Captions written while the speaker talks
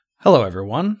Hello,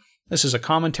 everyone. This is a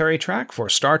commentary track for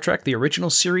Star Trek The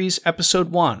Original Series, Episode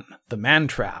 1, The Man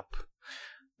Trap.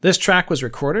 This track was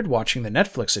recorded watching the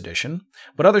Netflix edition,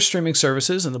 but other streaming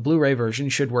services and the Blu-ray version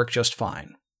should work just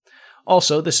fine.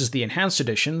 Also, this is the enhanced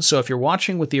edition, so if you're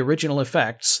watching with the original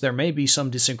effects, there may be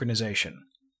some desynchronization.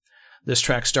 This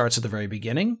track starts at the very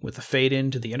beginning, with a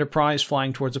fade-in to the Enterprise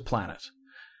flying towards a planet.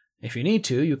 If you need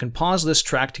to, you can pause this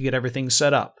track to get everything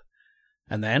set up.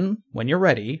 And then, when you're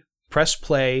ready, press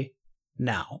play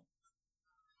now.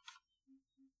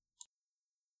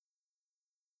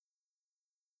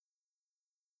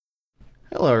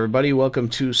 Hello, everybody. Welcome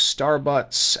to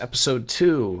Starbutts Episode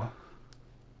 2.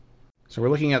 So we're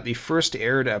looking at the first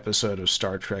aired episode of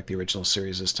Star Trek, the original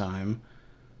series this time.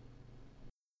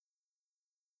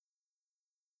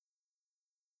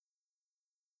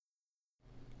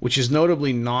 Which is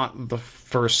notably not the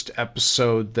first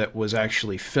episode that was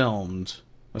actually filmed,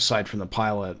 aside from the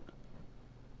pilot.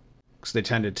 Because they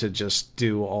tended to just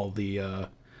do all the...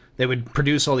 they would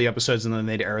produce all the episodes and then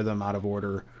they'd air them out of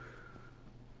order.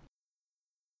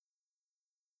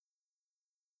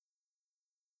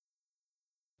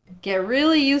 Get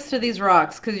really used to these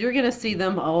rocks, because you're going to see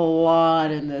them a lot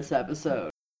in this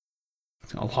episode.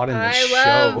 A lot in this show.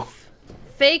 I love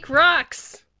fake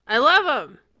rocks. I love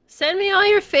them. Send me all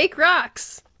your fake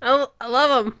rocks. I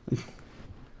love them.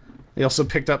 They also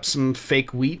picked up some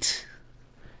fake wheat.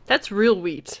 That's real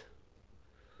wheat.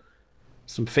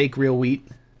 Some fake real wheat.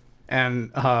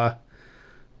 And, do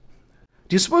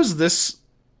you suppose this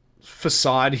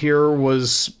facade here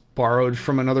was borrowed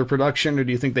from another production, or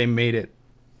do you think they made it?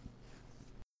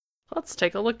 Let's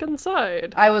take a look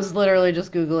inside. I was literally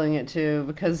just Googling it too,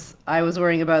 because I was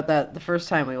worrying about that the first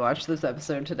time we watched this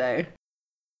episode today.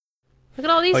 Look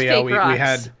at all these fake rocks. We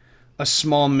had a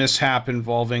small mishap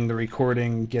involving the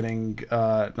recording getting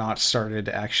not started,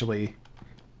 actually.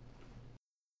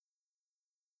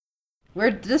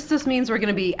 This just means we're going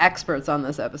to be experts on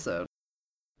this episode.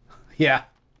 Yeah.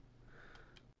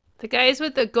 The guys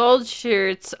with the gold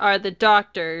shirts are the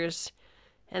doctors,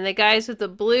 and the guys with the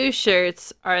blue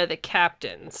shirts are the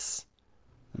captains.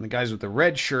 And the guys with the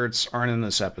red shirts aren't in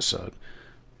this episode.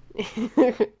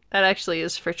 That actually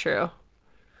is for true.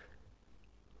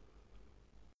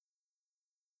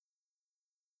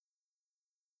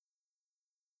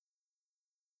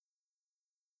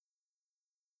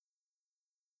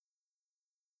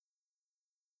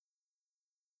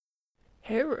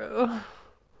 Hero.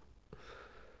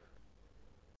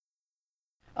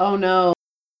 Oh no.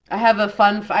 I have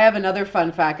another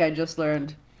fun fact I just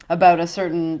learned about a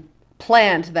certain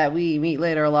plant that we meet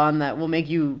later on that will make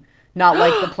you not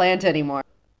like the plant anymore.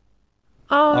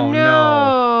 Oh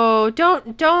no.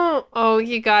 Don't. Oh,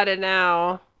 you got it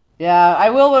now. Yeah, I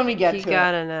will when we get to it. You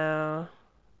got it now.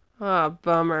 Oh,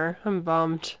 bummer. I'm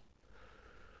bummed.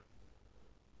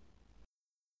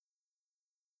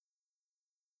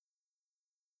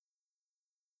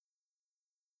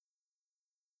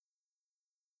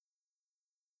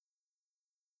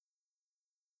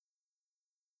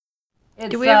 It's,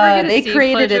 Do we ever get to they see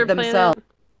created Pleasure it themselves. Planet?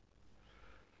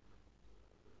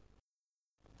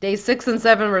 Days 6 and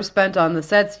 7 were spent on the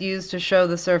sets used to show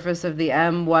the surface of the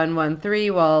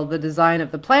M113. While the design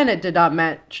of the planet did not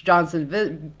match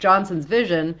Johnson's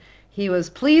vision, he was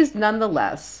pleased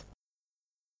nonetheless.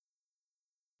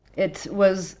 It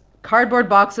was cardboard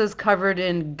boxes covered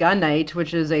in gunite,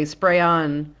 which is a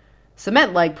spray-on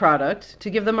cement-like product,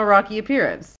 to give them a rocky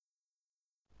appearance.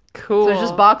 Cool. So it's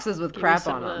just boxes with Give me crap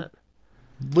some on of them. that.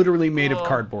 Literally made of Cool.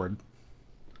 cardboard.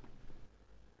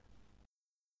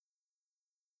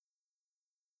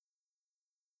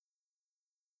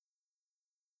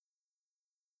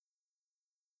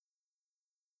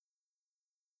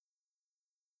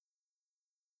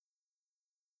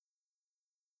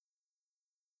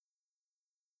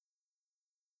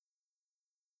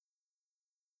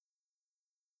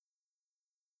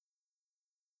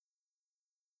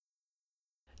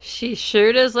 She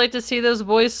sure does like to see those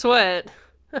boys sweat.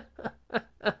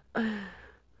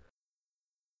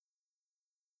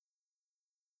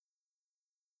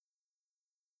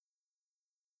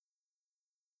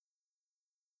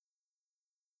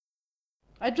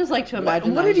 I'd just like to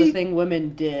imagine what that was did a he- thing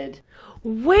women did.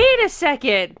 Wait a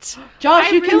second. Josh, I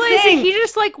you can realized sing! that he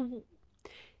just like...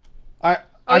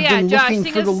 I've yeah, been Josh, looking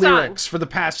sing for us the a song. lyrics for the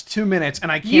past 2 minutes,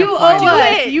 and I can't You find owe it.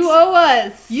 us! it. You owe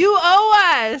us! You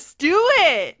owe us! Do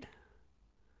it!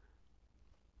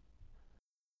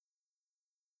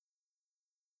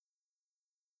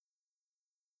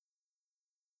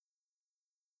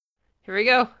 Here we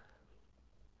go.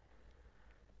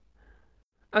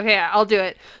 Okay, I'll do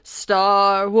it.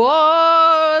 Star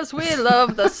Wars, we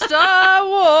love the Star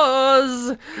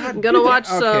Wars. I'm gonna watch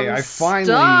Okay, some I finally,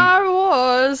 Star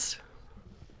Wars.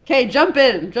 Okay, jump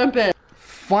in, jump in.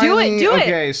 finally. Do it.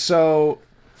 Okay, so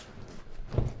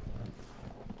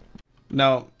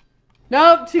no.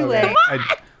 Nope, too Okay, late. I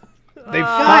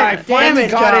God damn finally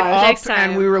it, got it Josh. up, Next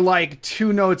and we time. were like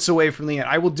 2 notes away from the end.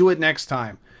 I will do it next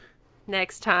time.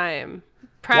 Next time.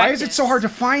 Why is it so hard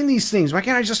Practice. to find these things? Why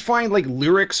can't I just find like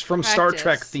lyrics from Star Trek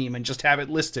Practice. theme and just have it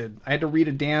listed? I had to read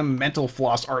a damn Mental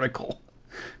Floss article.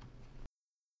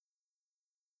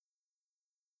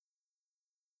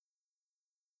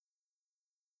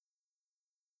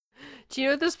 Do you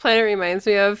know what this planet reminds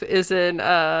me of? Is in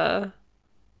the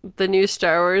new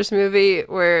Star Wars movie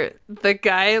where the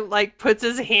guy like puts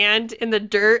his hand in the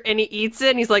dirt and he eats it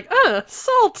and he's like,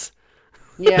 salt.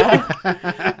 Yeah.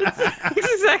 It's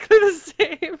exactly the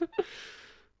same.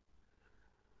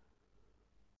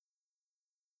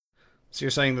 So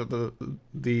you're saying that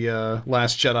the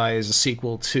Last Jedi is a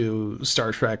sequel to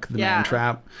Star Trek: The Man Yeah.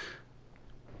 Trap?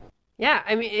 Yeah,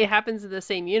 I mean it happens in the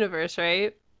same universe,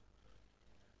 right?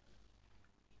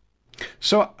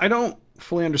 So I don't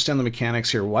fully understand the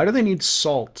mechanics here. Why do they need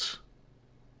salt?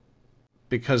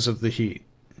 Because of the heat.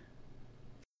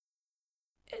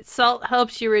 Salt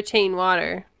helps you retain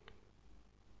water.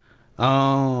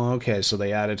 Oh, okay. So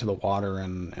they add it to the water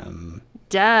and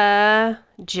Duh, right.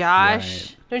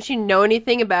 Josh. Don't you know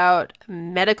anything about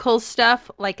medical stuff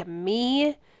like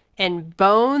me and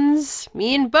Bones?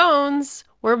 Me and Bones,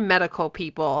 we're medical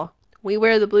people. We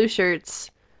wear the blue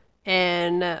shirts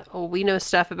and we know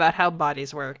stuff about how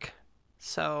bodies work.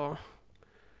 So,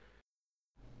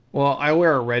 Well, I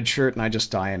wear a red shirt and I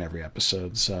just die in every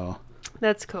episode, so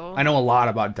that's I cool. know a lot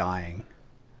about dying.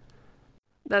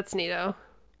 That's neato.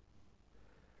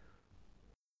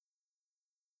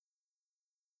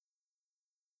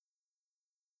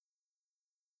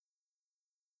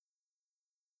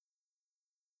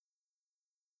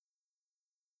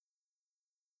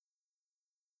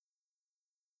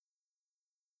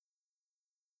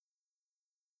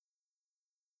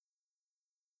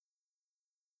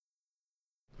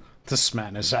 This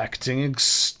man is acting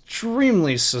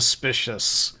extremely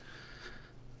suspicious.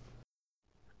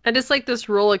 I just like this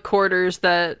roll of quarters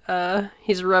that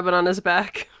he's rubbing on his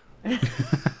back.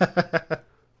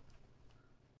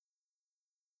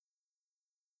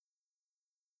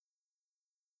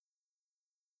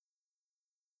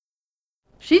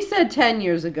 She said 10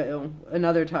 years ago,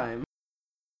 another time.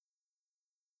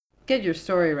 Get your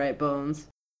story right, Bones.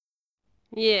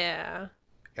 Yeah.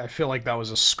 I feel like that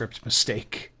was a script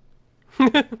mistake.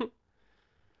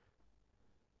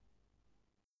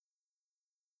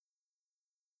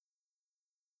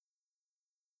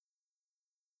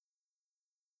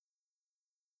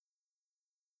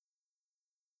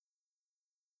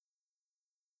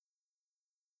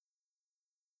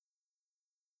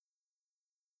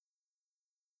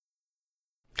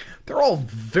 They're all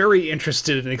very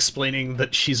interested in explaining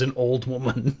that she's an old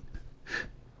woman.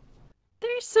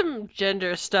 There's some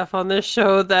gender stuff on this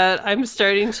show that I'm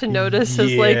starting to notice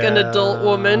as like an adult Yeah.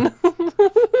 woman.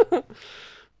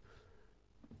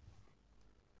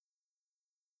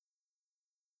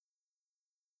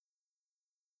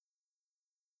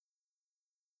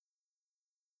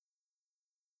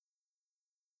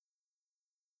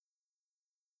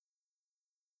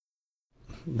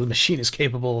 The machine is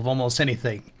capable of almost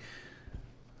anything.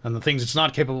 And the things it's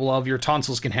not capable of, your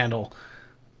tonsils can handle.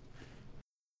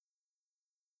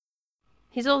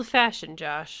 He's old fashioned,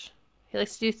 Josh. He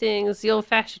likes to do things the old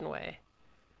fashioned way.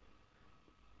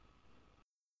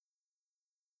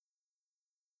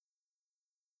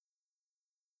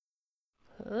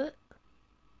 Huh?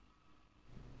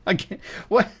 I can't.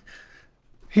 What?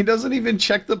 He doesn't even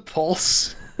check the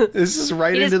pulse. This is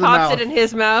right He into just the pops it mouth. in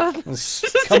his mouth. Come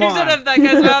Sticks it on. up that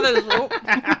guy's mouth and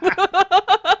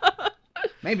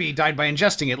Maybe he died by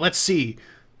ingesting it. Let's see.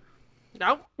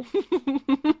 nope.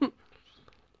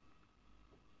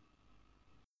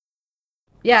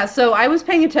 Yeah, so I was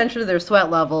paying attention to their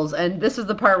sweat levels, and this is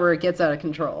the part where it gets out of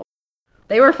control.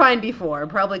 They were fine before,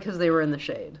 probably because they were in the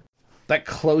shade. That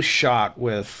close shot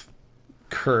with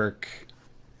Kirk.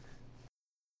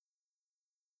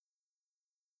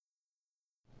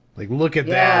 Like, look at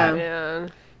Yeah. that.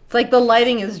 Man. It's like the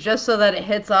lighting is just so that it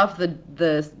hits off the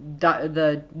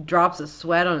drops of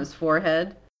sweat on his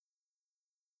forehead.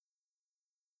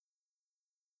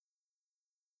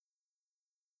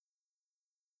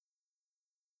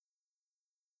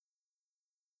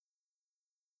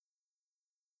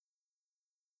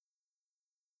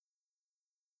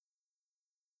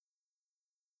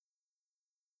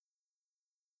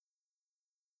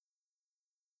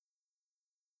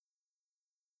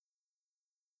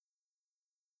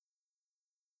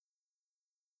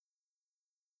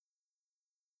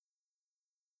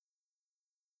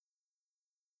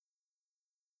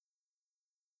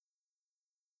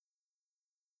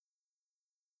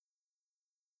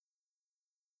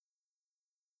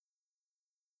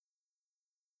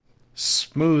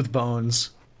 Smooth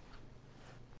bones.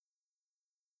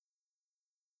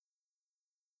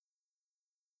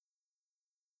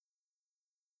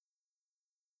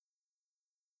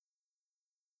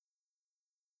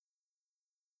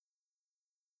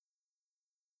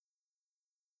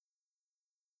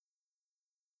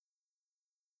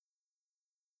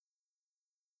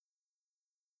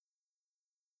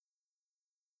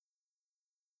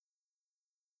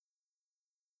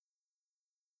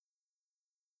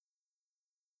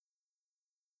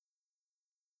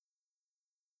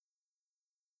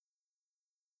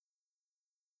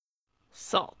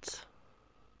 Salt.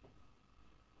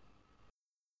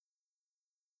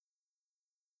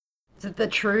 Is it the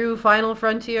true final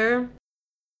frontier?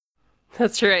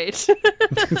 That's right.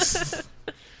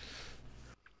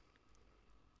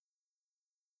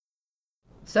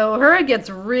 So Uhura gets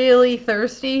really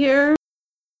thirsty here.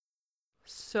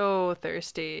 So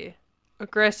thirsty.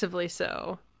 Aggressively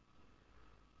so.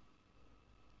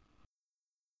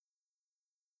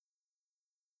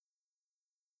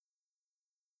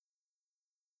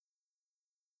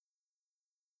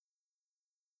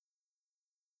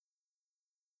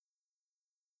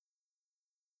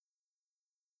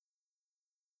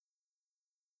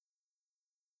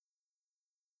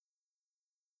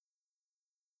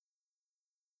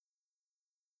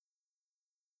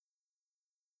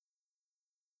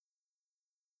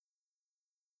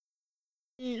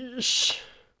 Yeesh.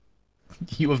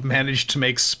 You have managed to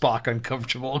make Spock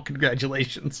uncomfortable.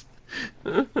 Congratulations.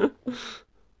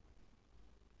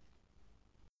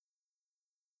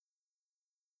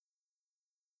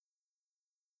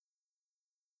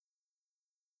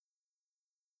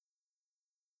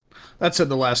 That said,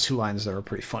 the last two lines there are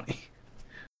pretty funny.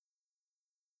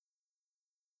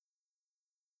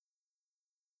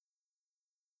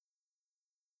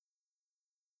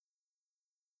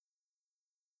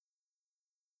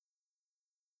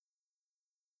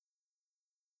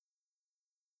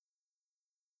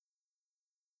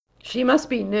 She must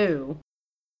be new.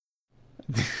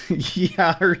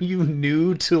 Yeah, are you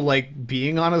new to, like,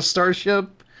 being on a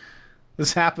starship?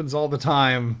 This happens all the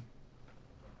time.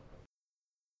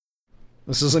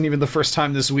 This isn't even the first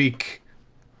time this week.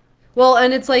 Well,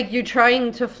 and it's like you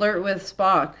trying to flirt with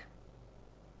Spock.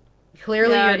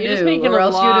 Clearly Yeah, you're you're just new, making or a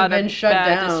else you'd have lot been of shut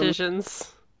bad down.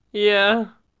 decisions. Yeah.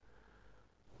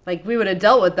 Like, we would have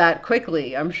dealt with that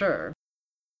quickly, I'm sure.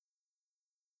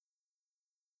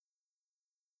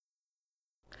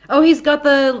 Oh, he's got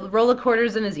the roll of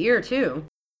quarters in his ear, too.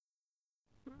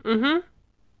 Mm-hmm.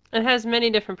 It has many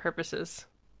different purposes.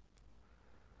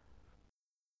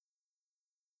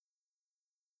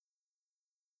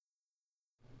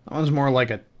 That one's more like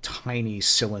a tiny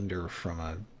cylinder from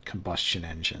a combustion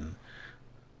engine.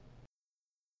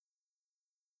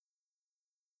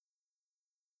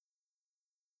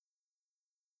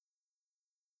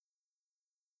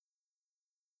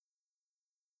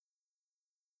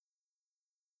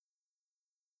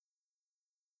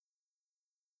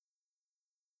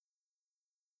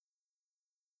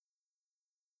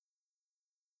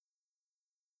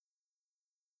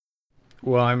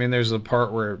 Well, I mean, there's a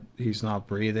part where he's not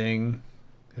breathing,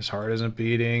 his heart isn't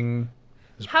beating,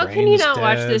 his How can you brain's not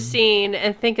watch this dead. scene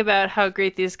and think about how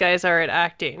great these guys are at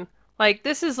acting? Like,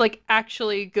 this is, like,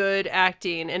 actually good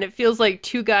acting, and it feels like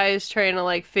two guys trying to,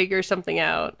 like, figure something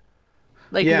out.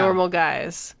 Like, Yeah, normal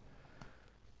guys.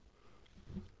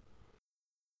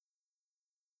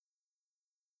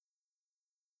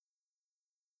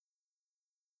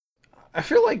 I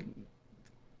feel like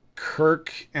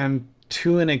Kirk and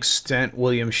to an extent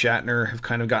William Shatner have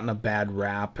kind of gotten a bad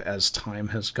rap as time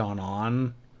has gone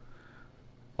on.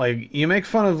 Like, you make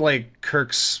fun of, like,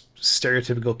 Kirk's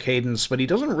stereotypical cadence, but he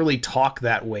doesn't really talk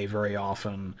that way very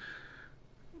often.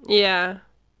 Yeah.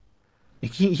 He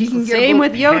It's the can get a same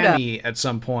with bit Yoda, hammy at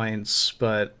some points,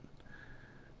 but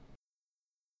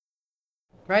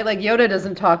right? Like, Yoda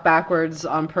doesn't talk backwards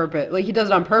on purpose. Like, he does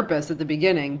it on purpose at the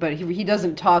beginning, but he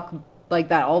doesn't talk like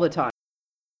that all the time.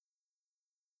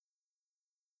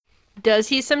 Does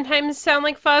he sometimes sound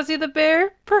like Fozzie the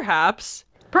Bear? Perhaps.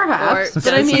 Or Perhaps, but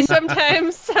I does he mean,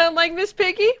 sometimes sound like Miss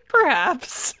Piggy?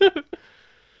 Perhaps.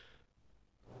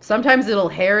 sometimes it'll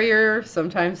hairier,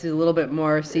 sometimes he's a little bit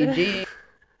more CG.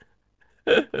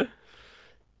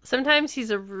 Sometimes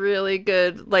he's a really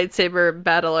good lightsaber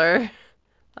battler.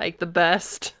 Like the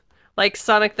best. Like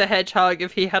Sonic the Hedgehog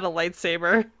if he had a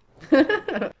lightsaber.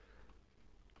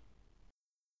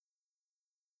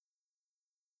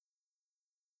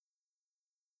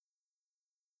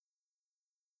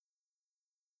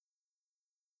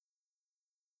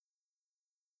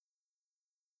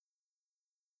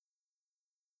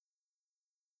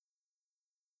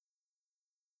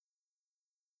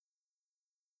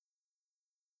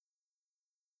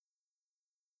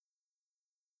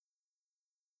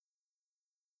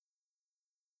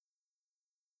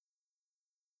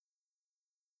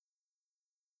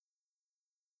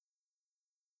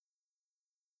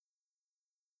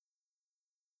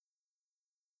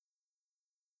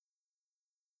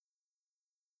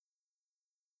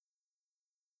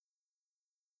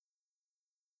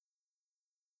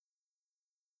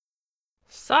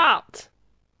 Salt.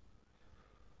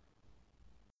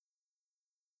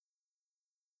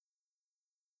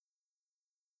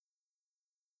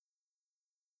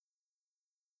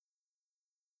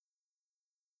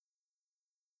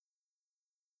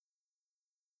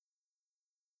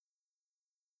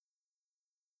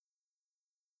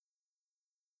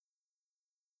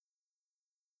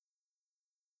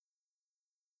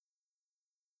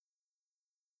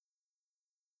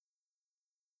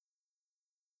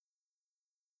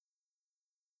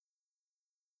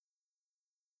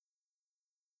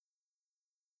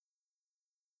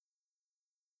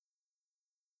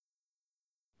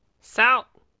 Salt.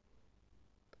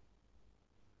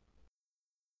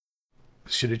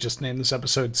 Should have just named this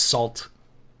episode Salt.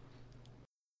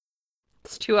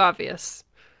 It's too obvious.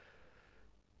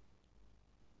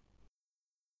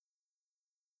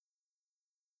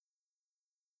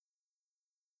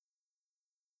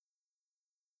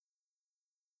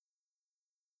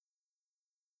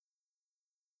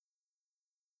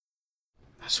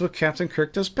 That's what Captain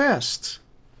Kirk does best.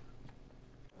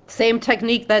 Same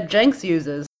technique that Jenks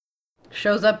uses.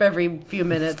 Shows up every few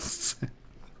minutes.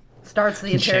 Starts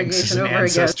the Jenks is interrogation an over again.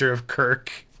 ancestor of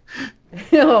Kirk.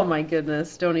 Oh my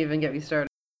goodness, don't even get me started.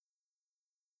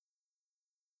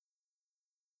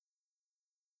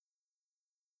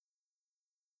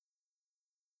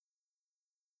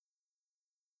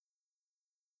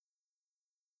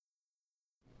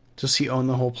 Does he own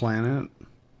the whole planet?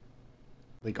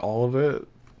 Like all of it?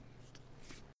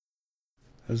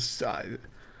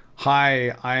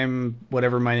 Hi, I'm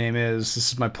whatever my name is.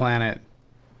 This is my planet.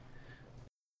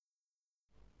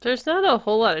 There's not a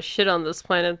whole lot of shit on this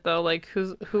planet, though. Like,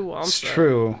 who wants It's it?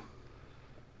 true.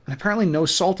 And apparently no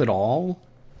salt at all.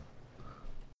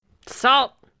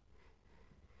 Salt.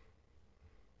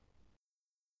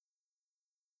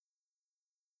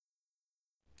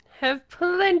 Have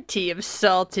plenty of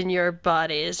salt in your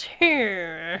bodies.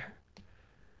 Here.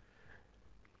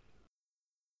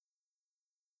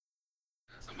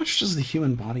 How much does the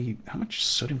human body... How much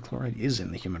sodium chloride is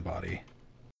in the human body?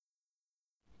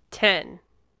 10.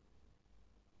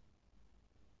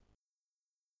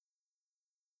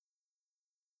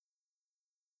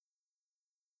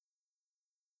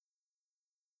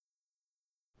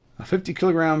 A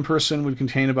 50-kilogram person would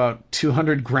contain about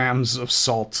 200 grams of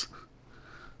salt.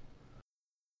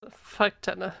 Fuck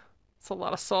ton of... It's a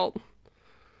lot of salt.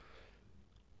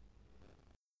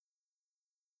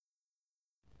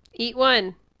 Eat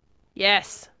one.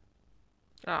 Yes.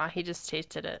 Ah, he just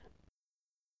tasted it.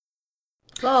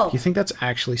 Salt. Do you think that's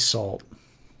actually salt?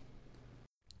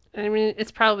 I mean,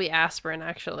 it's probably aspirin,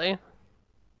 actually.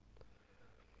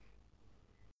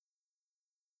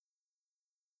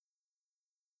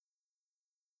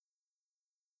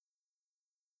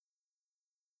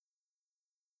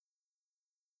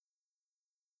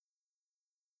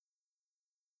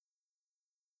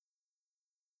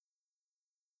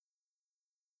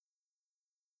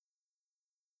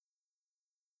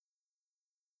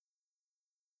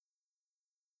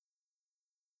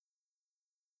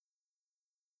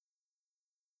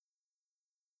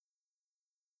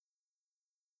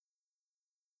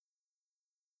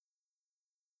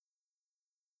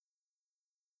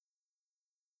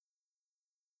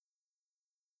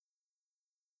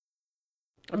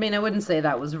 I mean, I wouldn't say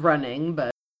that was running,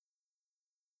 but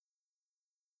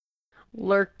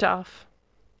Lurked off.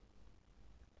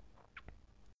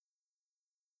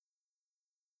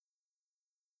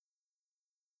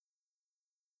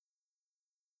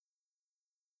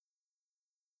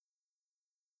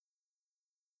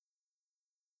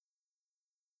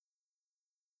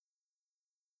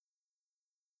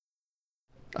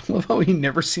 I love how he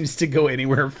never seems to go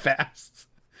anywhere fast.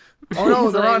 Oh no,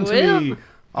 He's they're like, on to "Well." me.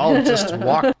 I'll just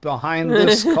walk behind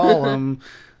this column.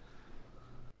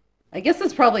 I guess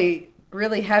it's probably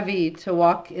really heavy to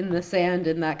walk in the sand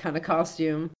in that kind of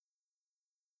costume.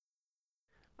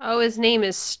 Oh, his name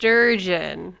is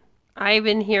Sturgeon. I've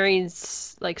been hearing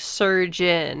like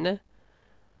surgeon.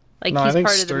 Like No, I he's think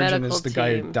part of the Sturgeon medical is the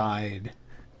guy who team. died.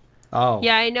 Oh.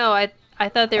 Yeah, I know. I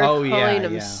thought they were Oh, calling yeah,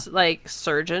 him yeah. like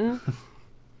surgeon,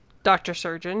 Doctor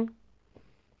Surgeon.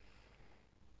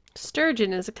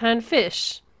 Sturgeon is a kind of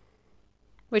fish,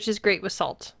 which is great with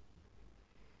salt.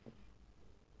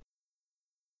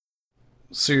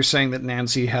 So you're saying that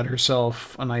Nancy had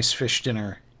herself a nice fish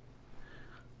dinner,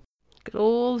 Good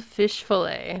old fish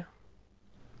fillet.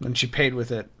 and she paid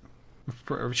with it.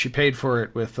 She paid for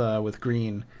it with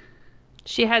green.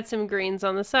 She had some greens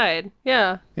on the side.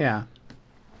 Yeah. Yeah.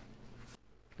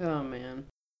 Oh man.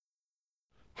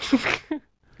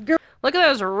 Look at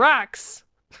those rocks.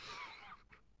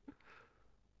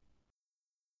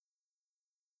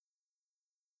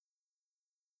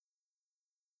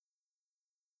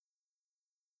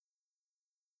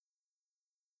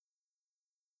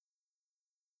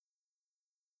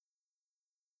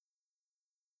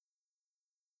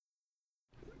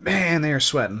 Man, they are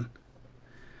sweating.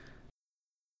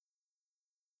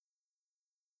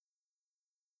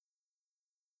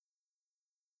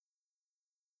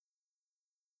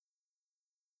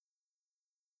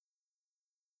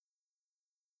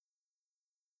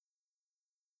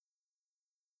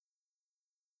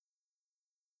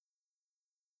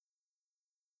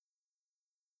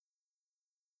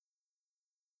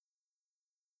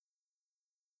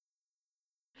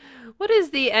 What is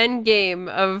the end game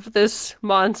of this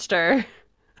monster?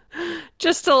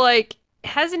 Just to like,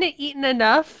 hasn't it eaten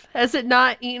enough? Has it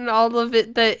not eaten all of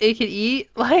it that it could eat?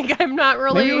 Like, I'm not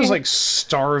Maybe it was really. like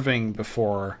starving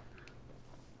before.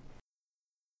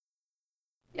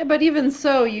 Yeah, but even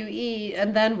so, you eat,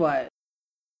 and then what?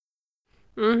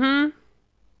 Mm-hmm.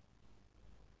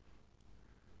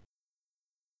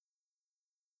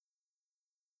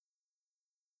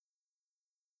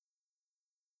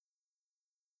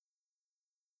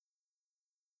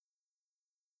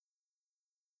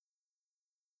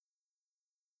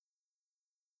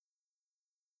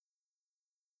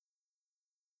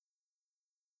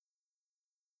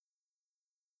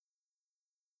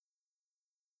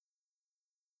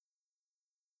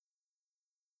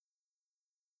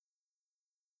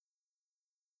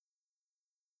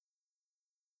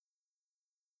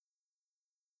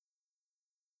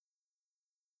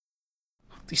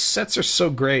 These sets are so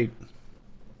great.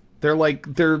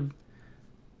 They're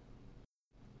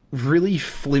really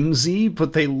flimsy,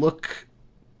 but they look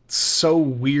so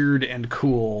weird and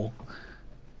cool.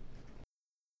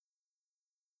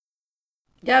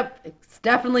 Yep, it's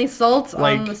definitely salt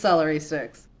on the Like, celery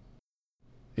sticks.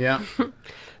 yeah.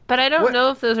 But I don't What?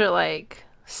 know if those are like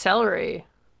celery.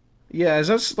 Yeah, is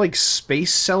that like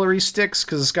space celery sticks?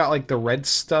 Because it's got like the red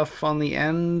stuff on the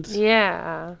end.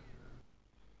 Yeah.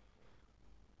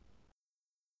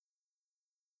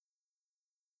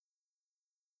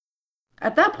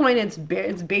 At that point, it's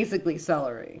basically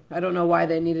celery. I don't know why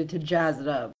they needed to jazz it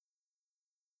up.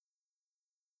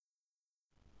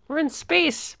 We're in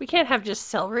space. We can't have just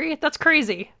celery. That's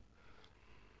crazy.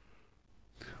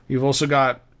 You've also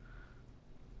got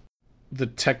the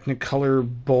Technicolor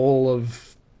bowl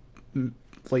of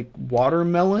like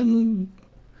watermelon.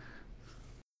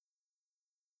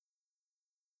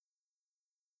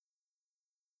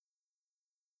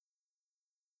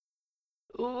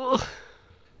 Ooh.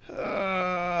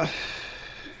 Uh,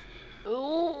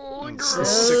 Ooh, it's the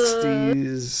gross.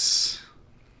 60s.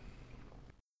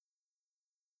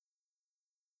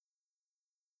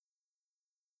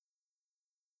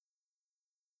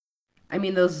 I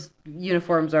mean, those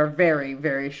uniforms are very,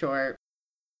 very short.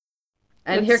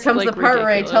 And here It's comes the like part where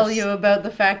I tell you ridiculous. about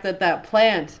the fact that that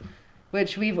plant,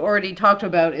 which we've already talked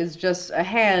about, is just a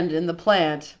hand in the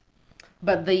plant.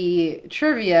 But the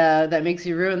trivia that makes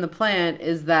you ruin the plant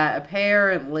is that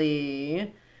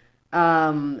apparently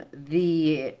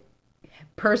the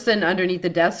person underneath the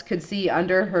desk could see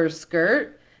under her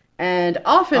skirt and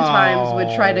oftentimes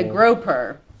would try to Oh, grope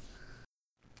her.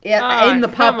 Yeah, in Ah, the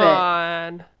come puppet.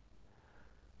 on.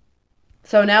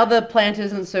 So now the plant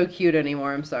isn't so cute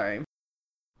anymore. I'm sorry.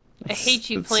 I hate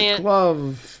you, it's a plant.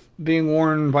 glove being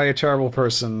worn by a terrible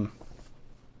person.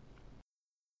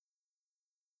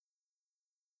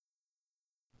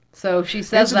 So she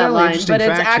says that Incidentally, line, interesting but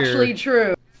it's fact actually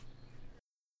here.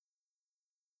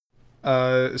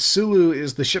 true. Sulu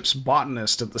is the ship's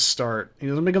botanist at the start. He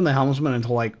doesn't become the helmsman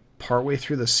until like partway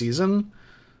through the season.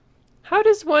 How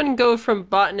does one go from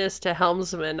botanist to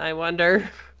helmsman, I wonder?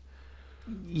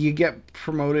 You get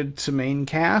promoted to main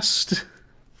cast.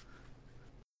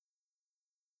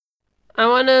 I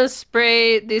want to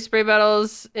spray these spray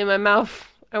bottles in my mouth.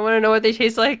 I want to know what they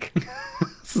taste like.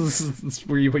 This is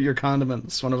where you put your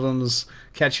condiments. One of them's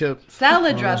ketchup,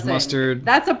 Salad one of them's dressing. mustard.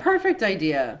 That's a perfect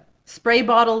idea. Spray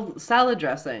bottle salad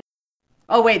dressing.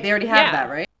 Oh, wait, they already have that,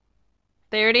 Yeah, right?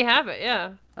 they already have it,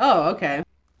 yeah. Oh, okay.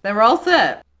 Then we're all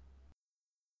set.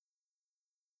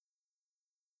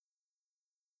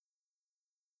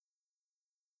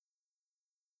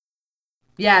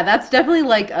 Yeah, that's definitely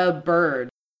like a bird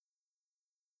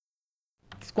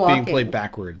Being played squawking.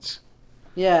 backwards.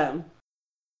 Yeah.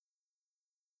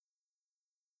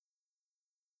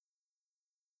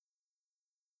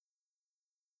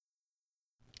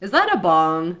 Is that a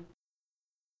bong?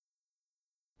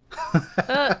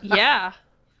 Yeah,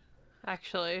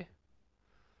 actually.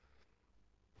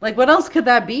 Like, what else could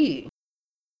that be?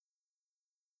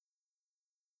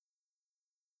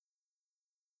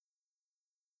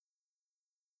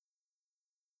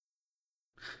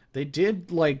 They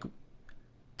did like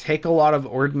take a lot of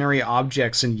ordinary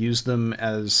objects and use them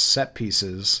as set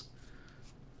pieces.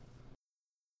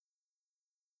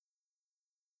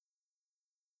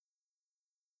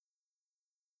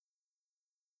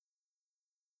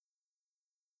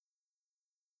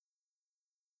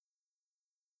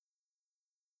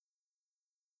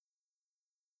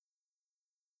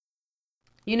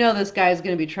 You know this guy's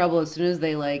gonna be trouble as soon as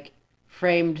they like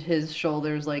framed his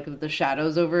shoulders like with the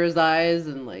shadows over his eyes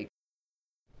and like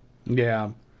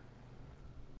Yeah.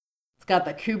 it's got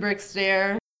the Kubrick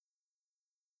stare.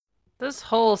 This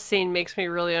whole scene makes me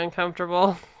really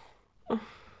uncomfortable.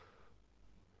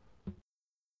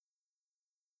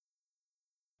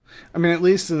 I mean, at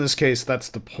least in this case, that's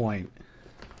the point.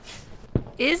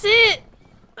 Is it?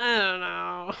 I don't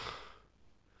know.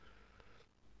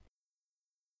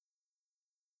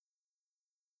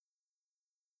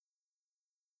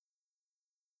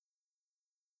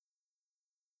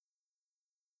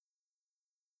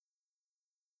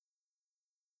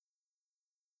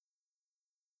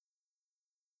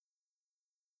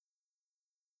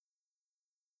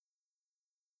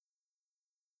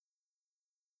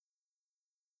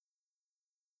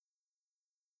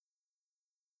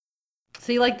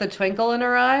 See like the twinkle in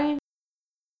her eye?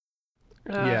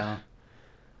 Uh, Yeah.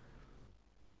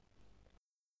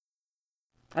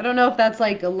 I don't know if that's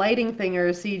like a lighting thing or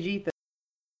a CG thing.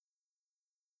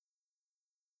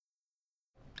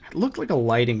 It looked like a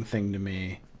lighting thing to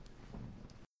me.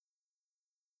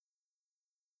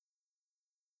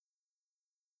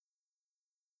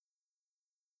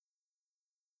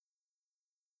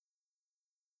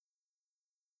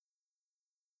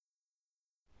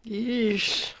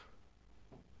 yeesh.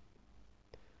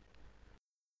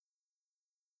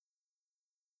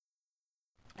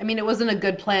 I mean, it wasn't a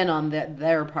good plan on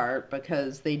their part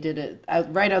because they did it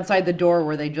right outside the door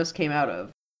where they just came out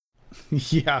of.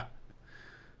 Yeah.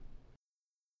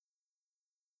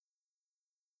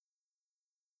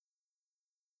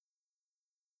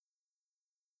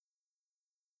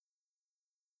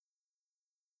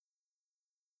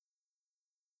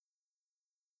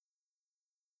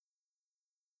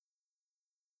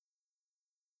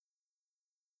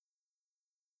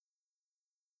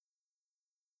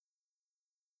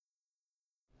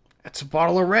 It's a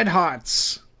bottle of Red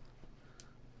Hots.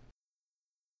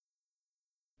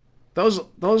 Those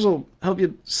will help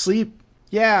you sleep.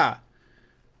 Yeah.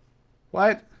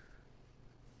 What?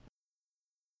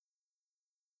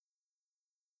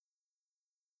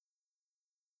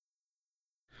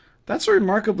 That's a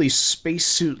remarkably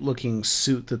spacesuit looking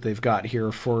suit that they've got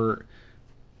here for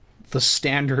the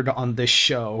standard on this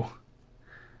show.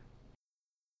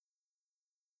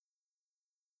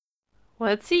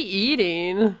 What's he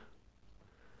eating?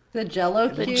 The Jello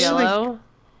It The looks cube. like Jello?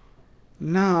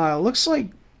 nah, it looks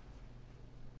like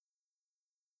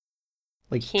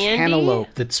Candy?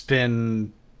 cantaloupe that's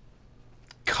been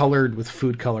colored with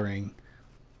food coloring.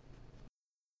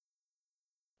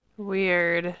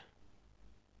 Weird.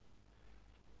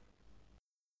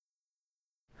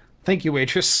 Thank you,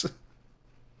 waitress.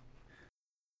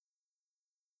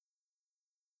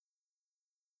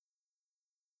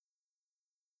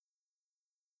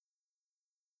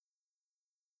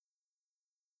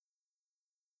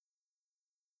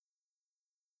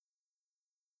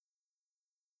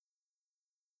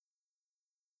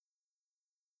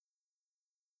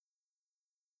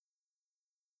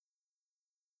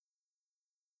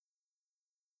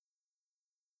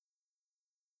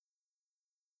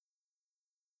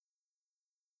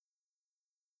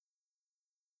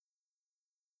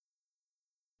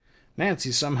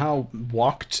 Nancy somehow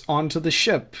walked onto the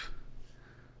ship.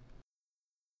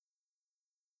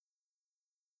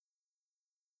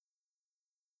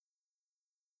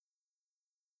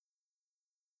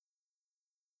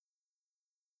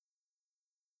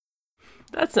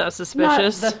 That's not Not the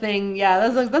suspicious. thing. Yeah,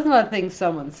 that's not a thing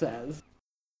someone says.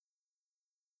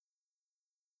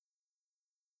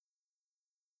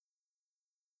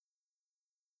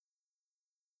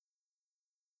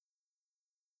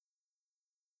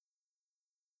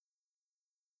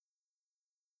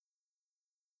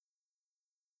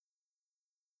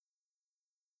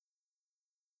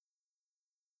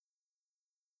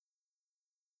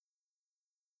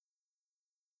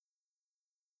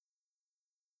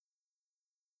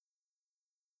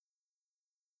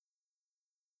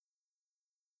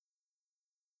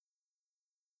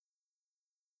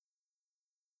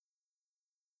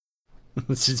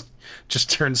 She just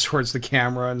turns towards the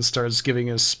camera and starts giving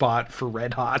a spot for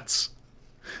Red Hots.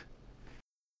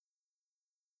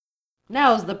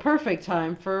 Now's the perfect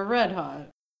time for a red hot.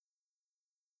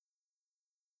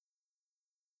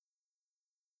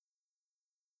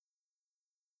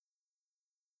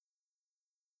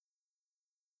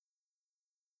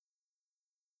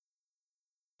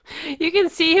 You can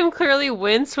see him clearly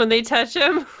wince when they touch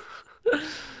him.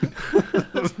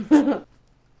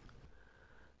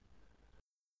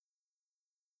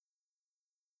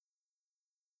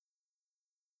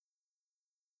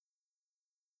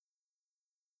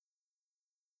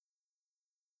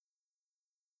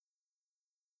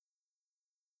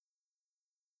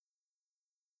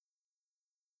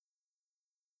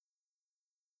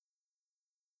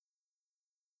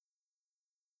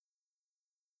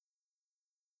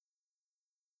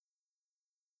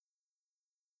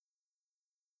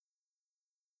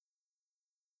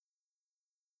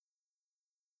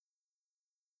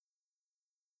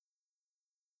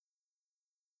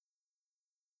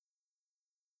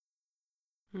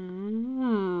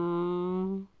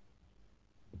 Mm.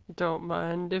 Don't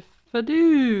mind if I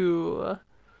do.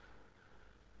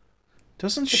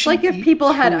 Doesn't It's she like if eat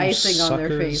people had true icing on their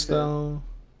suckers, faces. though?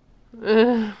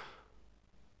 Ugh.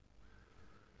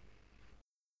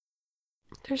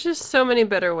 There's just so many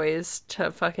better ways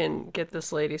to fucking get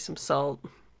this lady some salt.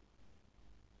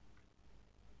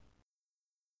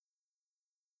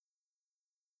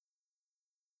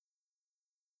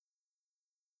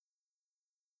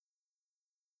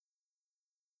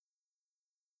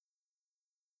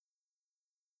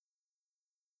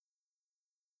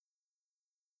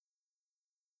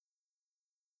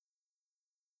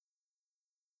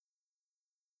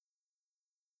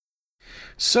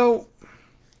 So,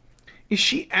 is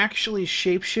she actually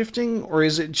shapeshifting, or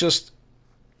is it just,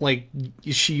 like,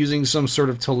 is she using some sort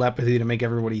of telepathy to make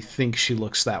everybody think she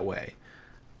looks that way?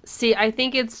 See, I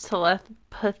think it's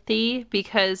telepathy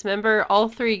because remember, all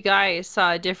three guys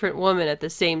saw a different woman at the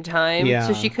same time,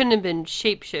 so she Yeah. couldn't have been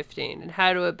shape shifting. It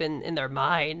had to have been in their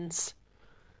minds.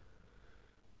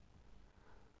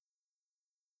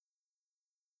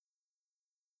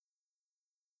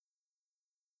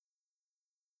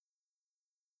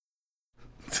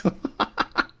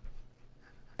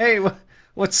 Hey,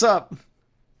 what's up?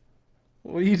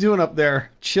 What are you doing up there?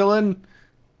 Chilling?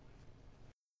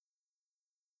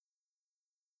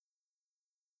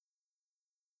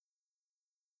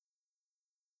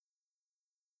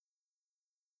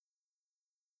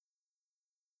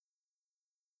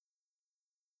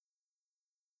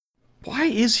 Why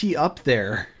is he up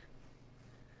there?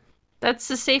 That's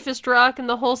the safest rock in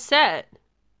the whole set.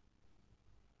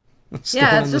 It's the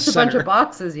Yeah, one it's in the just a bunch of center.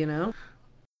 boxes, you know?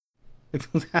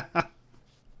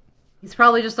 He's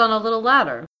probably just on a little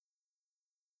ladder.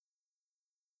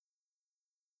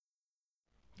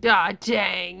 God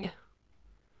dang.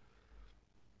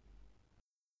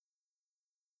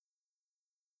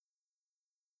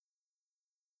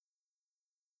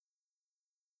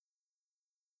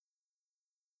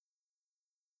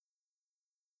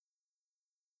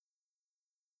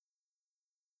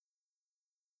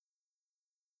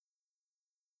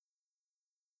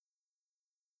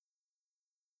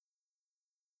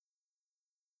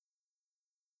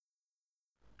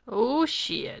 Oh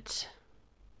shit.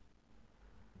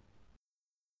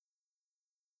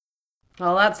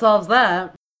 Well, that solves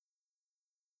that.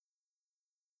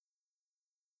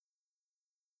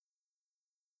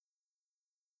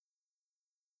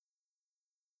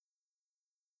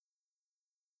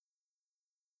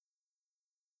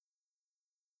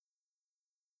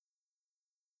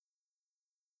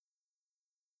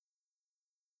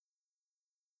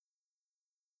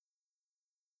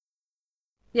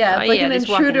 Yeah, Oh it's like yeah, an these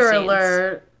walking intruder scenes.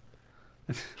 alert.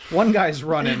 One guy's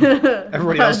running.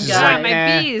 Everybody else One is just Ah, like, guy. my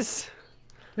eh. bees!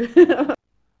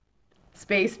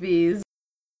 Space bees.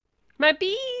 My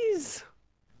bees!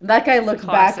 That guy It's looked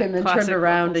back and then turned classic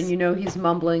around, and vocals. you know he's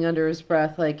mumbling under his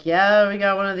breath, like, yeah, we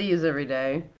got one of these every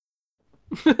day.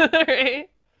 Right?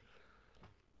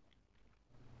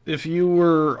 If you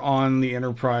were on the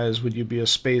Enterprise, would you be a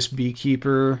space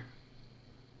beekeeper?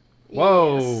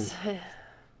 Whoa. Yes.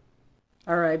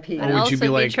 R.I.P. Or I'd would you be also be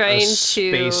like a trying to.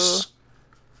 space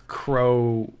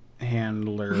crow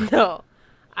handler? No.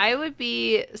 I would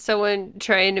be someone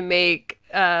trying to make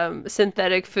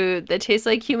synthetic food that tastes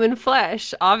like human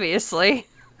flesh, obviously.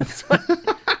 That's what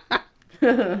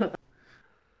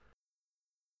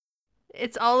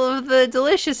it's all of the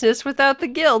deliciousness without the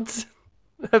guilt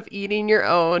of eating your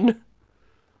own.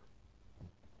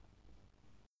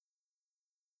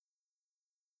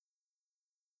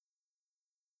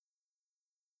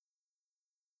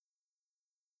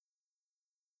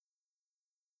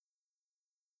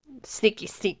 Sneaky,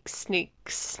 sneaky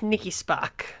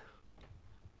Spock.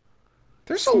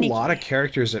 There's a lot of Sneaky.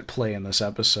 characters at play in this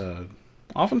episode.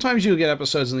 Oftentimes you'll get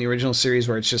episodes in the original series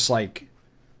where it's just like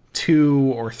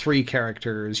two or three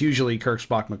characters, usually Kirk,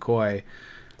 Spock, McCoy,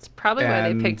 It's probably why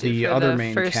they and picked it the for other the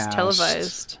main first cast.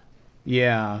 televised.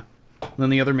 Yeah. And then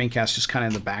the other main cast just kind of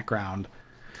in the background.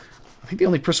 I think the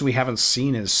only person we haven't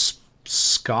seen is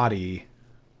Scotty.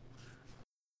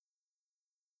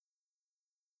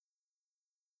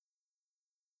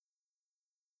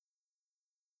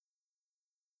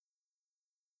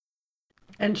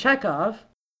 And Chekhov,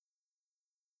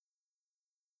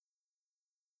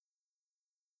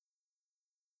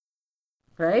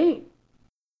 right?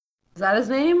 Is that his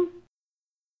name?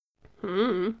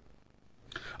 Hmm.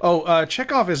 Oh,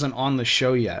 Chekhov isn't on the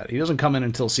show yet. He doesn't come in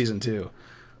until season 2.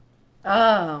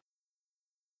 Oh.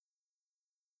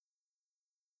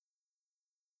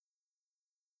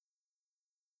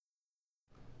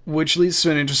 Which leads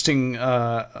to an interesting,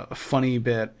 funny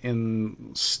bit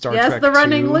in Star Yes, Trek the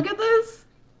running. 2. Look at this.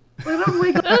 Look at him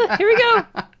wiggle. Here we go.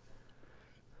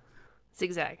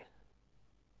 Zigzag.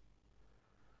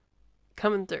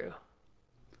 Coming through.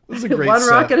 This is a great One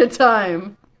set. rock at a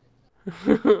time.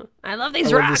 I love I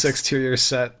these love rocks. this exterior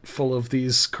set full of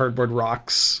these cardboard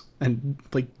rocks and,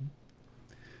 like,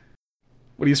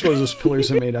 what do you suppose those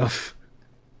pillars are made of?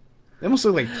 They almost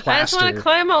look like I just plaster. want to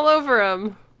climb all over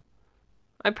them.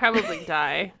 I'd probably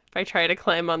die if I try to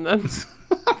climb on them.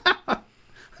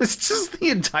 It's just the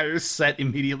entire set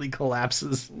immediately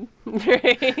collapses.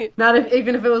 Right? Not if,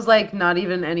 even if it was like not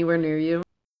even anywhere near you.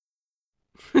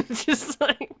 Just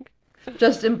like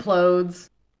Just implodes.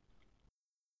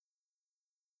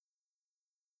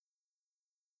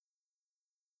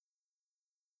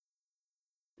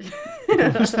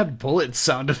 Where's that bullet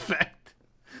sound effect?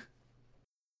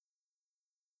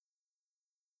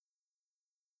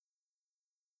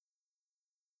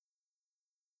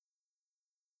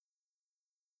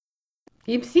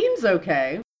 He seems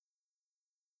okay.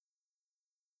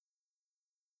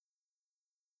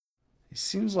 He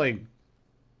seems like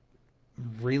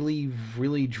really,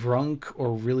 really drunk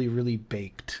or really, really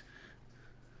baked.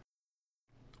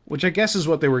 Which I guess is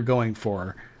what they were going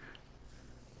for.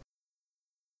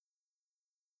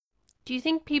 do you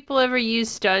think people ever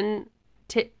use the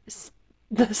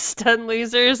stun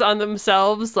lasers on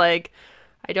themselves? Like,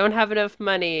 I don't have enough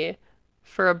money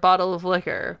for a bottle of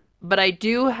liquor, but I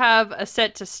do have a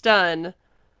set to stun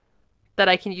that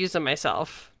I can use on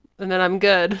myself, and then I'm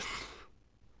good.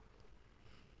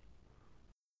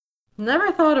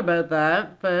 Never thought about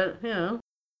that, but you know.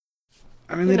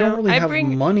 I mean, they don't really I have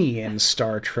bring money in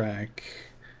Star Trek.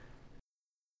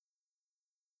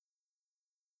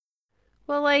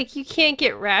 well, like you can't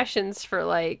get rations for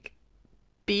like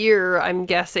beer, I'm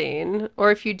guessing, or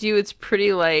if you do, it's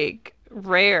pretty like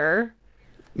rare.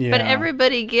 Yeah. But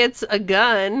everybody gets a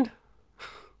gun.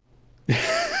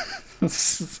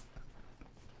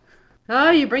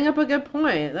 Oh, you bring up a good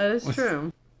point. That is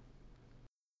true.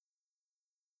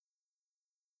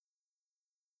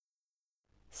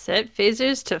 Set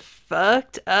phasers to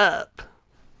fucked up.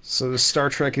 So the Star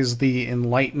Trek is the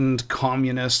enlightened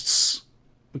communism,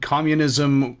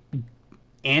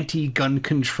 anti-gun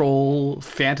control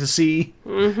fantasy.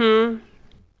 Mm-hmm.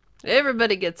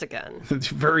 Everybody gets a gun.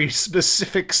 It's a very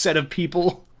specific set of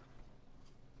people.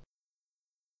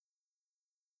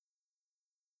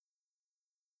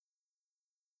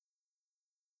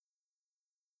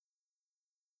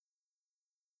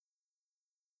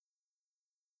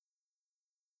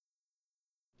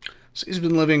 So he's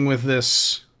been living with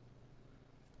this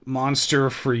monster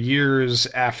for years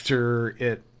after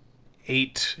it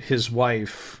ate his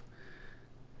wife.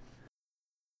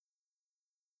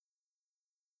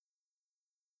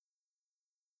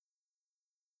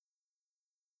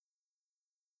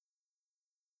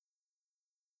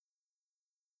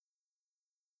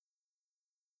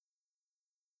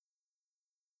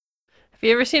 Have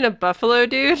you ever seen a buffalo,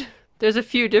 dude? There's a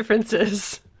few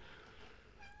differences.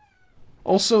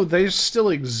 Also, they still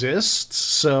exist,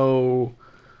 so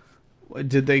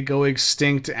did they go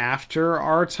extinct after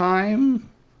our time?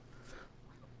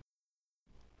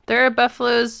 There are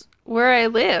buffaloes where I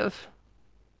live.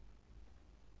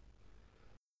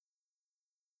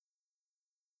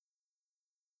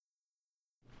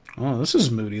 Oh, this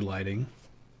is moody lighting.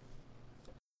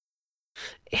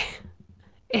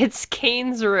 It's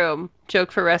Kane's room.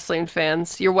 Joke for wrestling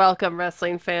fans. You're welcome,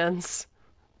 wrestling fans.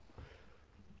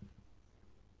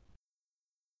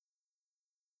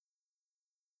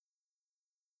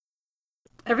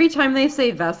 Every time they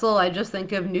say vessel, I just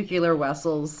think of nuclear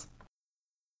vessels.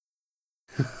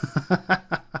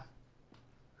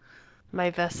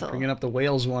 My vessel. Bringing up the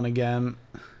Wales one again.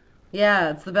 Yeah,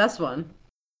 it's the best one.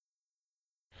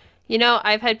 You know,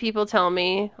 I've had people tell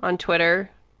me on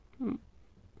Twitter,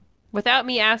 without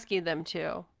me asking them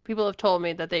to, people have told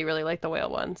me that they really like the whale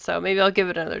one. So maybe I'll give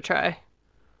it another try.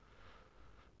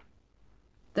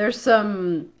 There's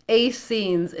some ace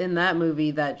scenes in that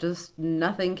movie that just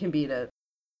nothing can beat it.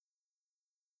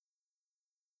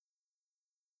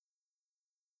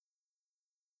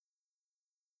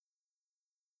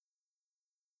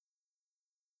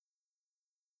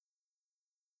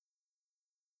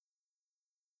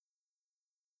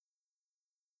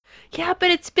 Yeah,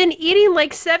 but it's been eating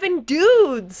like 7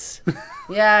 dudes.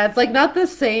 Yeah, it's like not the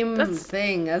same That's-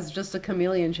 thing as just a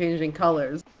chameleon changing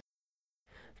colors.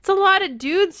 It's a lot of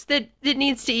dudes that it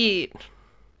needs to eat.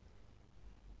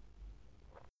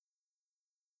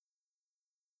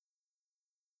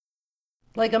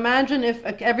 Like imagine if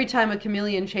every time a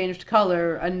chameleon changed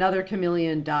color, another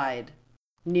chameleon died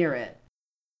near it.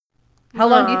 How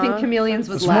long do you think Aw, chameleons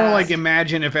would It's last? more like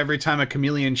imagine if every time a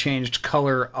chameleon changed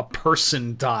color, a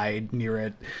person died near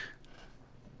it.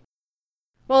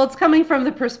 Well, it's coming from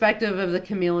the perspective of the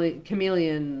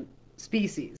chameleon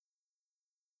species.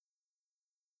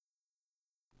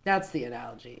 That's the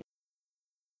analogy.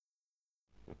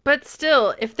 But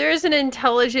still, if there's an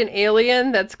intelligent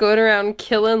alien that's going around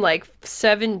killing like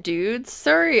 7 dudes,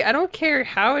 sorry, I don't care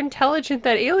how intelligent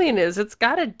that alien is, it's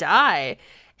gotta die.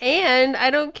 And I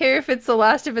don't care if it's the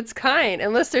last of its kind,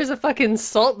 unless there's a fucking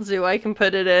salt zoo I can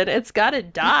put it in, it's gotta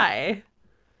die.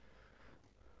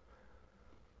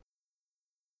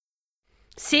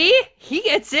 See? He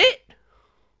gets it.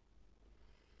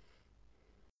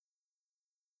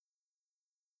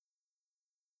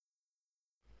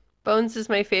 Bones is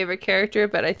my favorite character,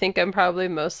 but I think I'm probably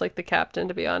most like the captain,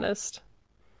 to be honest.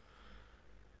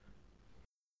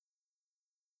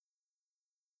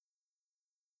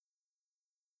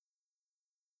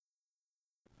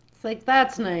 It's like,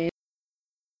 that's nice.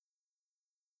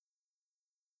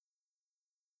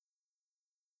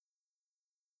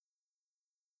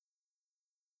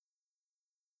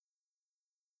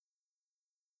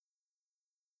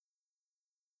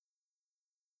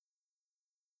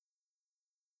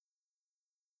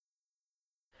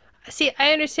 See,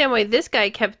 I understand why this guy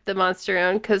kept the monster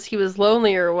around because he was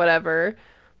lonely or whatever.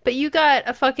 But you got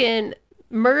a fucking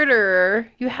murderer.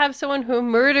 You have someone who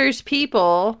murders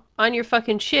people on your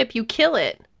fucking ship. You kill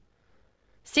it.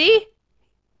 See?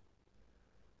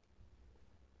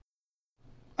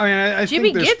 I mean, I Jimmy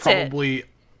think there's gets it. probably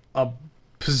a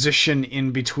position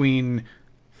in between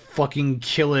fucking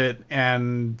kill it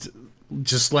and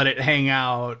just let it hang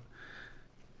out,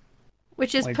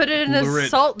 Which is like put it in a lure it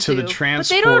salt to the zoo. But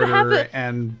they don't have transporter a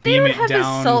and they beam don't it have a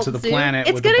down to salt the zoo. planet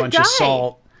It's with a gonna bunch of die.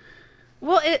 salt.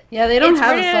 Well, Yeah, they don't it's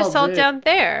have running a out of salt salt zoo. down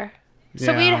there.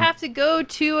 So we'd Yeah. have to go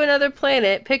to another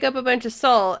planet, pick up a bunch of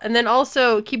salt, and then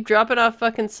also keep dropping off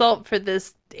fucking salt for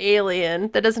this alien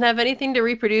that doesn't have anything to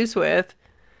reproduce with.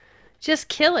 Just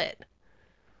kill it.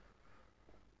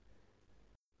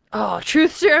 Oh,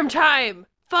 truth serum time!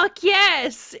 Fuck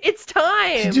yes! It's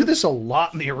They do time! this a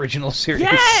lot in the original series.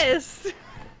 Yes!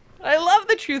 I love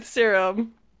the truth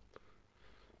serum.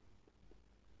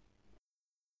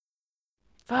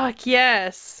 Fuck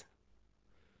yes.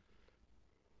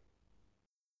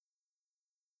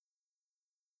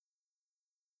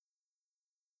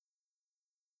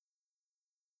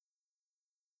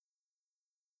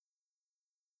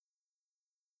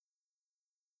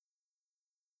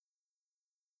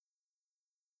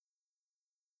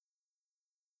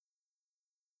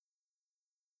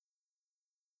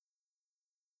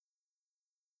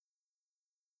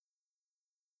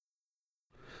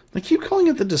 They keep calling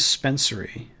it the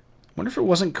dispensary. I wonder if it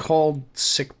wasn't called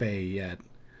sick bay yet.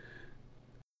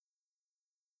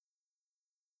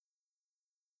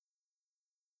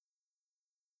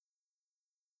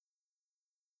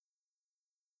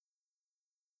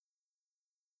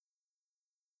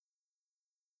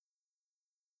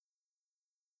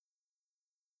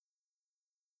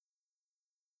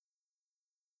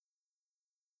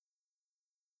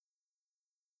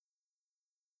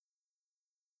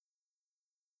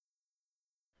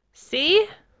 See?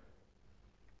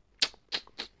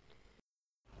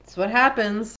 That's what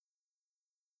happens.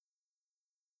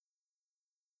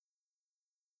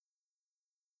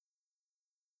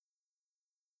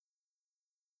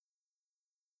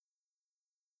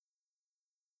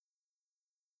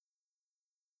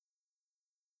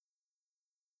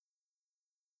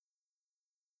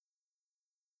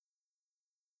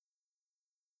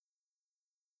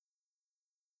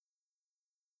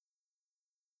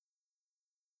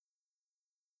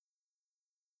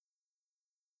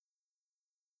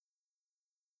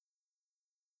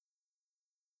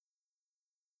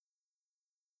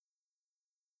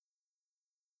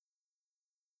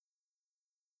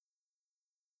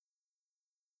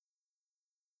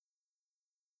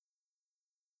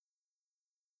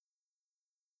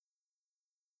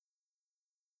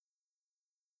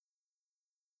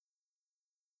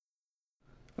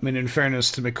 I mean, in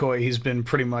fairness to McCoy, he's been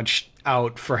pretty much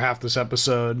out for half this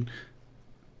episode.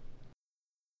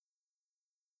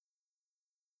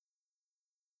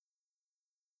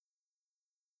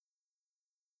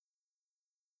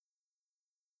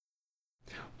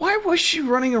 Why was she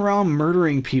running around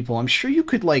murdering people? I'm sure you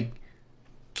could, like,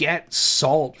 get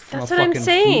salt from That's a what I'm fucking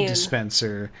food saying.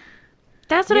 dispenser.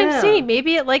 That's what I'm Yeah. saying.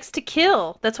 Maybe it likes to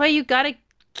kill. That's why you gotta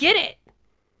get it.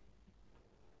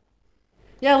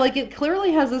 Yeah, like it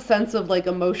clearly has a sense of like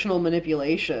emotional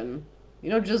manipulation.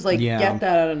 You don't just like Yeah. get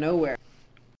that out of nowhere.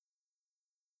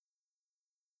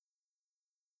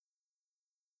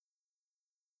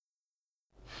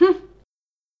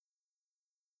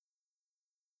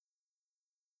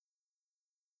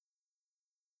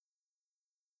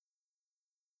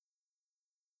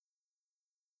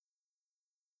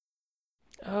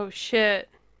 Oh, shit.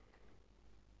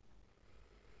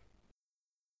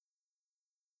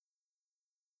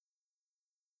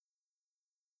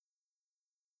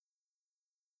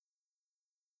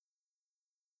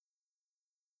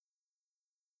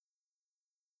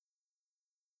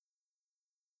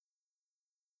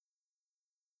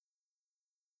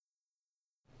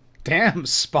 Damn,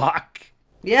 Spock.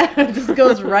 Yeah, it just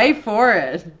goes right for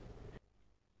it.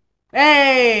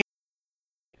 Hey!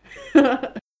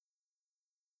 The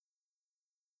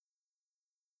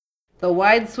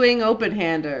wide swing open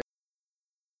hander.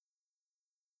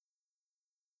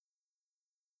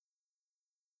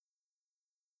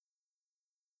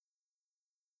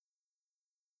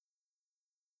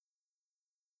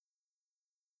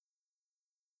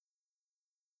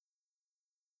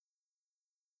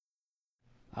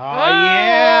 Oh,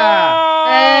 yeah!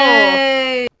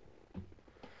 Hey!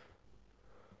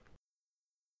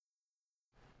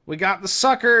 We got the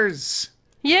suckers!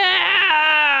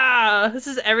 Yeah! This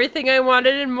is everything I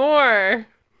wanted and more.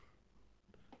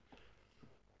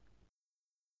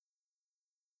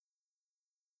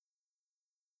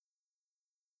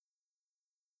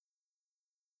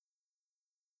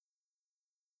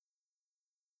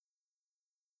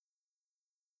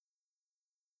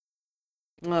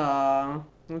 Aw,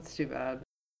 that's too bad.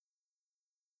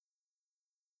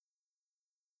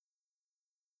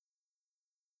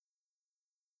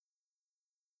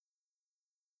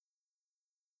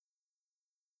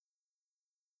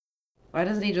 Why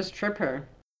doesn't he just trip her?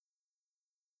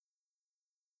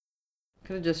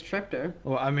 Could have just tripped her.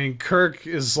 Well, I mean, Kirk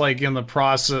is like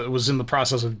was in the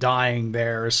process of dying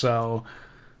there, so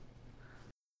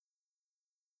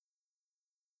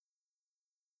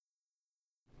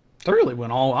they really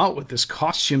went all out with this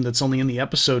costume that's only in the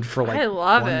episode for like I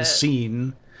love one it.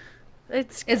 scene.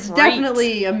 It's It's great.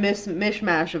 definitely a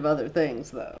mishmash of other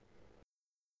things, though.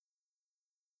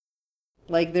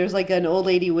 Like, there's like an old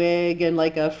lady wig and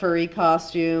like a furry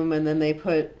costume, and then they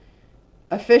put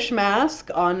a fish mask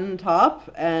on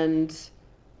top and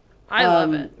I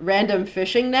love it. random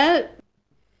fishing net.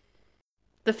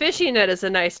 The fishing net is a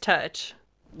nice touch.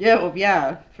 Yeah, well,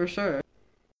 yeah, for sure.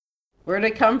 Where'd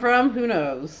it come from? Who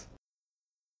knows?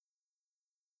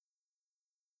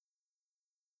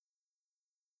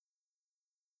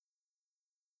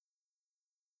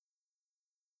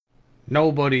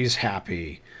 Nobody's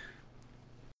happy.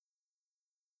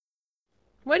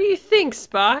 What do you think,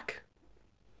 Spock?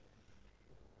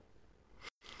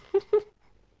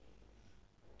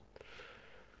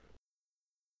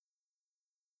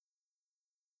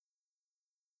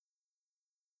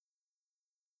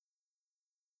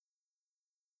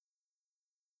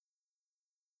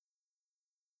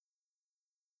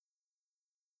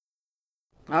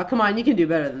 Oh, come on, you can do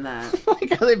better than that.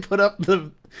 Like how they put up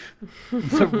the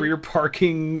rear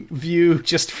parking view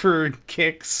just for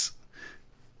kicks.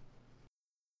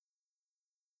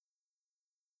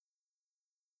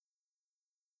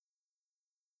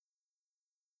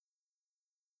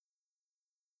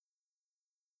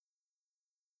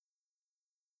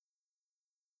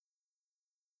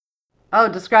 Oh,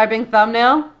 describing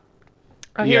thumbnail?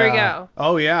 Oh, here we go.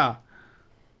 Oh yeah.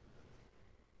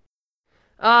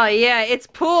 Oh, yeah, it's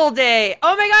pool day.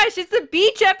 Oh my gosh, it's the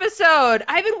beach episode.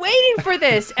 I've been waiting for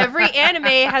this. Every anime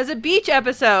has a beach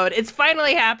episode. It's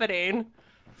finally happening.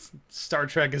 Star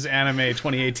Trek is anime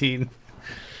 2018.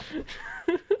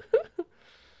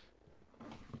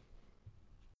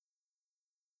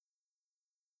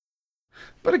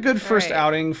 But a good first Right.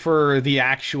 outing for the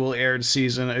actual aired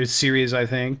series, I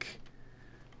think.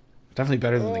 Definitely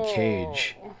better than the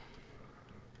cage. Oh.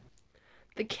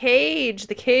 The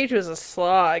cage was a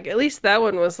slog. At least that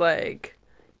one was like,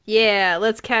 yeah,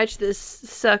 let's catch this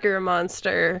sucker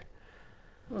monster.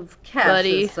 Let's catch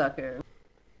Buddy. this sucker.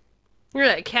 We're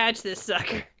gonna catch this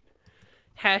sucker.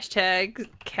 Hashtag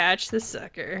catch the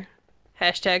sucker.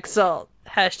 Hashtag salt.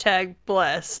 Hashtag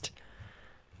blessed.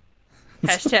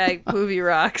 Hashtag movie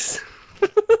rocks.